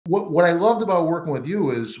what I loved about working with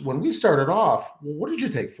you is when we started off, well, what did you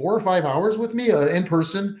take, 4 or 5 hours with me in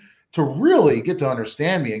person to really get to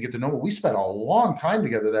understand me and get to know me? We spent a long time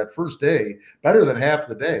together that first day, better than half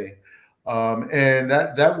the day. And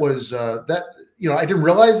that was that, I didn't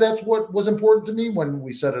realize that's what was important to me when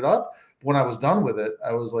we set it up. When I was done with it,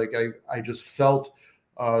 I was like, I just felt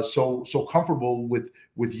so comfortable with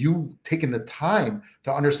you taking the time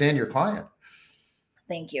to understand your client.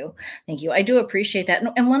 Thank you. Thank you. I do appreciate that.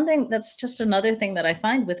 And one thing, that's just another thing that I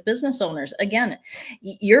find with business owners, again,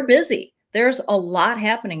 you're busy. There's a lot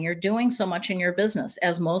happening. You're doing so much in your business,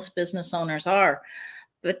 as most business owners are,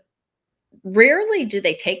 but rarely do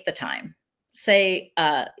they take the time. Say,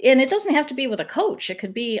 and it doesn't have to be with a coach. It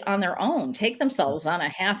could be on their own. Take themselves on a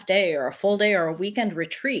half day or a full day or a weekend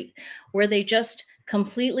retreat where they just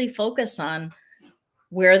completely focus on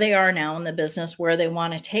where they are now in the business, where they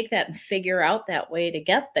want to take that and figure out that way to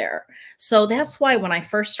get there. So that's why when I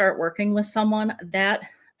first start working with someone, that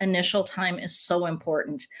initial time is so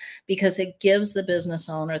important, because it gives the business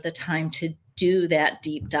owner the time to do that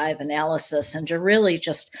deep dive analysis and to really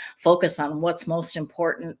just focus on what's most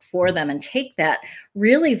important for them and take that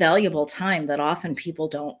really valuable time that often people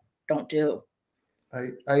don't do. I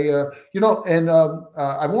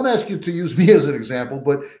won't ask you to use me as an example,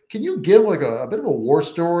 but can you give like a bit of a war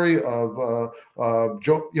story of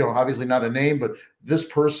Joe? Obviously not a name, but this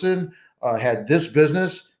person had this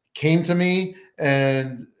business, came to me,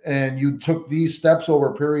 and you took these steps over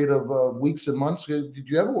a period of weeks and months. Did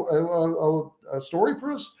you have a story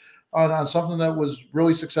for us on something that was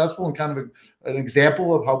really successful and kind of an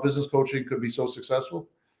example of how business coaching could be so successful?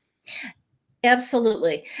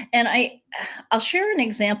 Absolutely. And I'll share an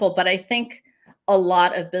example, but I think a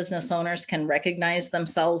lot of business owners can recognize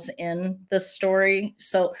themselves in this story.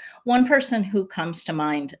 So one person who comes to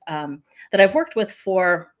mind that I've worked with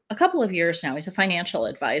for a couple of years now, he's a financial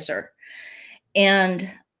advisor. And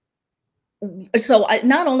so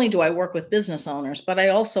not only do I work with business owners, but I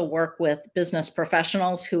also work with business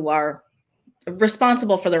professionals who are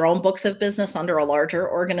responsible for their own books of business under a larger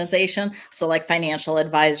organization. So like financial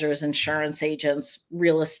advisors, insurance agents,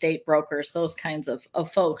 real estate brokers, those kinds of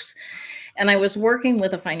folks. And I was working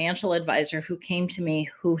with a financial advisor who came to me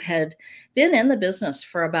who had been in the business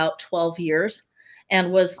for about 12 years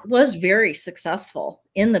and was very successful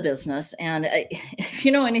in the business. And if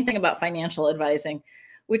you know anything about financial advising,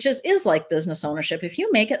 which is like business ownership, if you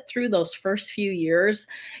make it through those first few years,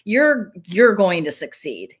 you're going to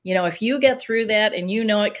succeed. If you get through that and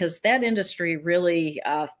it, because that industry really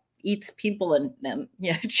eats people and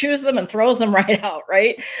chews them and throws them right out,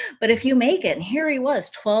 right? But if you make it, and here he was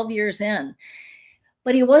 12 years in,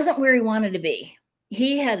 but he wasn't where he wanted to be.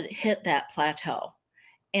 He had hit that plateau.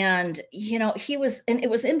 And, it was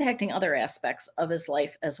impacting other aspects of his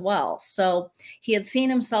life as well. So he had seen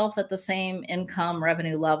himself at the same income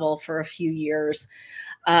revenue level for a few years.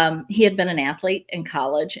 He had been an athlete in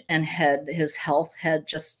college and his health had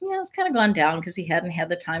just, it's kind of gone down because he hadn't had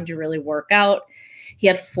the time to really work out. He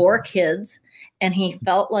had 4 kids and he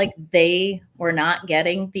felt like they were not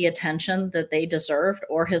getting the attention that they deserved,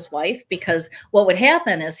 or his wife, because what would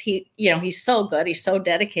happen is he's so good, he's so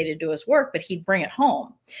dedicated to his work, but he'd bring it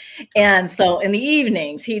home. And so in the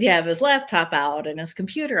evenings, he'd have his laptop out and his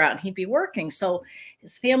computer out and he'd be working. So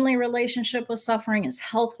his family relationship was suffering, his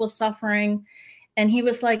health was suffering. And he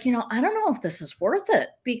was like, I don't know if this is worth it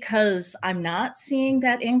because I'm not seeing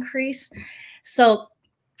that increase. So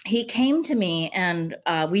he came to me and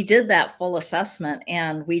we did that full assessment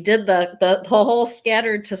and we did the whole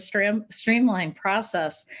scattered to streamline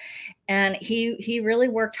process. And he really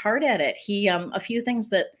worked hard at it. He a few things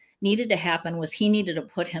that needed to happen was he needed to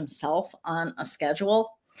put himself on a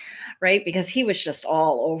schedule, right? Because he was just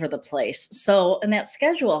all over the place. So, and that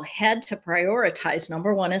schedule had to prioritize,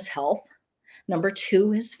 number 1, his health. Number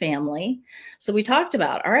 2, his family. So we talked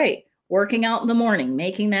about, all right, working out in the morning,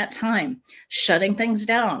 making that time, shutting things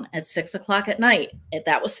down at 6 o'clock at night.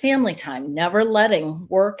 That was family time, never letting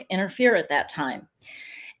work interfere at that time.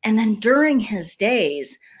 And then during his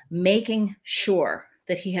days, making sure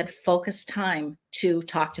that he had focused time to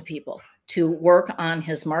talk to people, to work on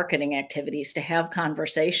his marketing activities, to have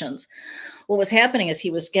conversations. What was happening is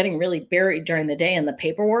he was getting really buried during the day in the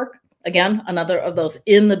paperwork. Again, another of those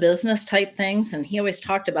in the business type things. And he always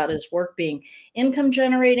talked about his work being income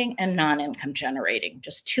generating and non-income generating,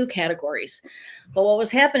 just 2 categories. But what was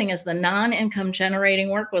happening is the non-income generating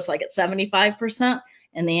work was like at 75%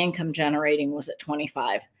 and the income generating was at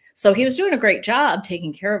 25%. So he was doing a great job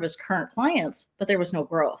taking care of his current clients, but there was no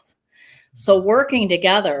growth. So working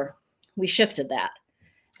together, we shifted that.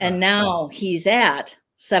 And now he's at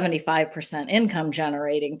 75% income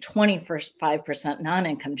generating, 25%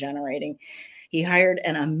 non-income generating. He hired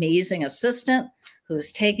an amazing assistant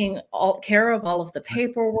who's taking care of all of the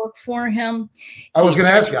paperwork for him. I was going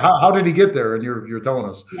to ask you, how did he get there? And you're telling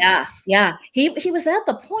us. Yeah. He was at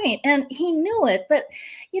the point and he knew it, but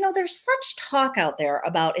there's such talk out there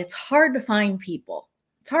about it's hard to find people.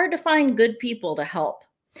 It's hard to find good people to help.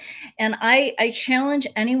 And I challenge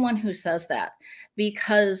anyone who says that,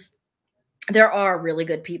 because there are really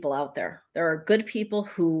good people out there. There are good people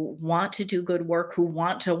who want to do good work, who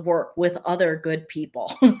want to work with other good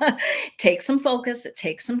people. Take some focus. It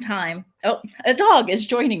takes some time. Oh, a dog is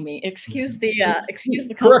joining me. Excuse the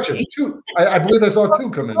correction. Two. I believe I saw two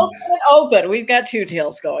come in. Oh, good. We've got two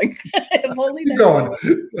tails going. If only keep going.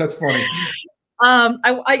 That's funny.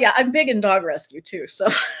 I'm big in dog rescue too. So,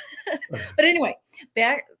 but anyway,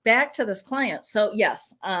 back to this client. So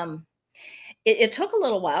yes, it took a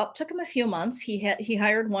little while. It took him a few months. He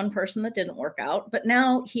hired one person that didn't work out, but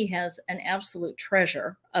now he has an absolute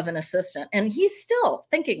treasure of an assistant, and he's still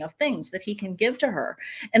thinking of things that he can give to her.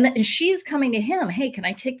 And then she's coming to him, hey, can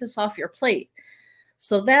I take this off your plate?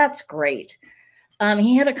 So that's great.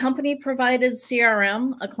 He had a company provided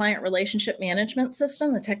CRM, a client relationship management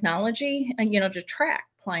system, the technology, to track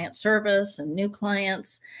client service and new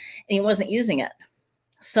clients, and he wasn't using it.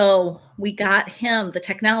 So we got him the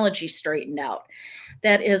technology straightened out.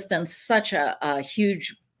 That has been such a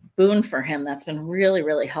huge boon for him. That's been really,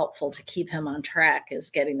 really helpful to keep him on track,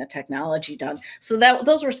 is getting the technology done. So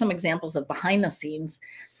those were some examples of behind the scenes.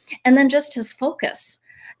 And then just his focus.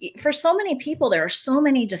 For so many people, there are so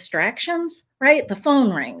many distractions, right? The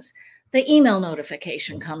phone rings, the email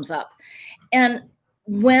notification comes up. And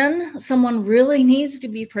when someone really needs to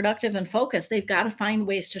be productive and focused, they've got to find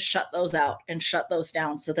ways to shut those out and shut those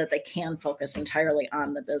down so that they can focus entirely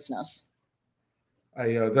on the business.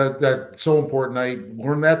 That's so important. I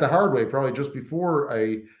learned that the hard way, probably just before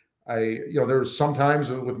there's sometimes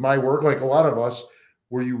with my work, like a lot of us,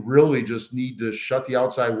 where you really just need to shut the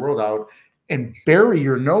outside world out and bury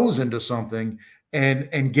your nose into something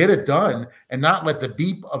and get it done, and not let the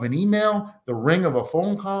beep of an email, the ring of a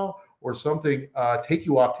phone call, or something take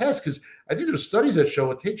you off task. Because I think there's studies that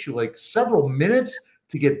show it takes you like several minutes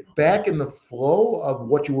to get back in the flow of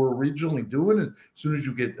what you were originally doing as soon as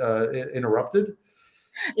you get interrupted.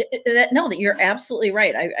 No, that you're absolutely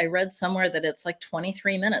right. I read somewhere that it's like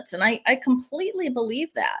 23 minutes, and I completely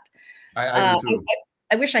believe that. I do too.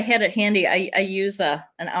 I wish I had it handy. I use an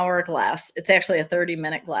hourglass. It's actually a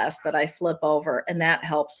 30-minute glass that I flip over, and that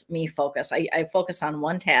helps me focus. I focus on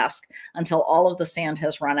one task until all of the sand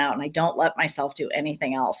has run out, and I don't let myself do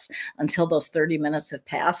anything else until those 30 minutes have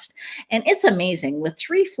passed. And it's amazing. With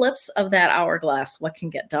 3 flips of that hourglass, what can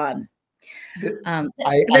get done. I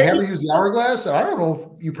haven't used the hourglass. I don't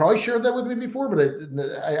know if you probably shared that with me before, but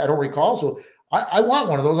I don't recall. So I want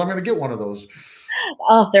one of those. I'm going to get one of those.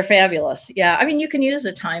 Oh, they're fabulous. Yeah. I mean, you can use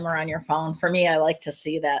a timer on your phone. For me, I like to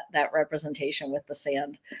see that representation with the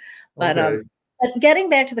sand. But, okay. But getting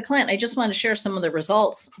back to the client, I just want to share some of the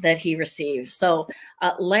results that he received. So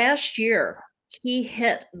last year, he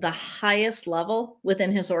hit the highest level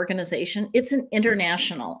within his organization. It's an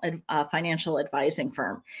international financial advising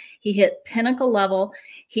firm. He hit pinnacle level.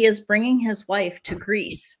 He is bringing his wife to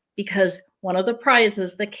Greece because one of the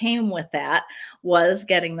prizes that came with that was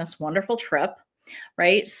getting this wonderful trip.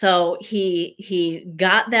 Right. So he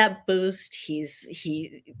got that boost. He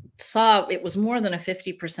saw it was more than a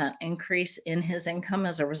 50% increase in his income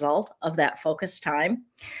as a result of that focused time.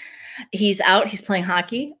 He's out, he's playing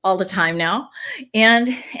hockey all the time now. And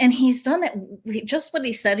he's done that, just what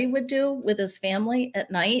he said he would do with his family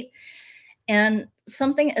at night. And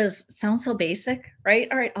something sounds so basic,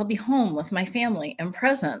 right? All right, I'll be home with my family and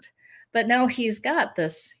present. But now he's got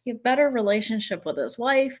this better relationship with his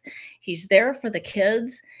wife. He's there for the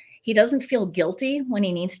kids. He doesn't feel guilty when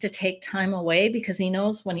he needs to take time away because he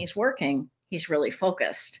knows when he's working, he's really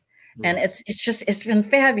focused. And it's been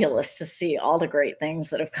fabulous to see all the great things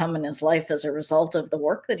that have come in his life as a result of the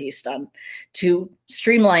work that he's done to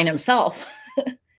streamline himself.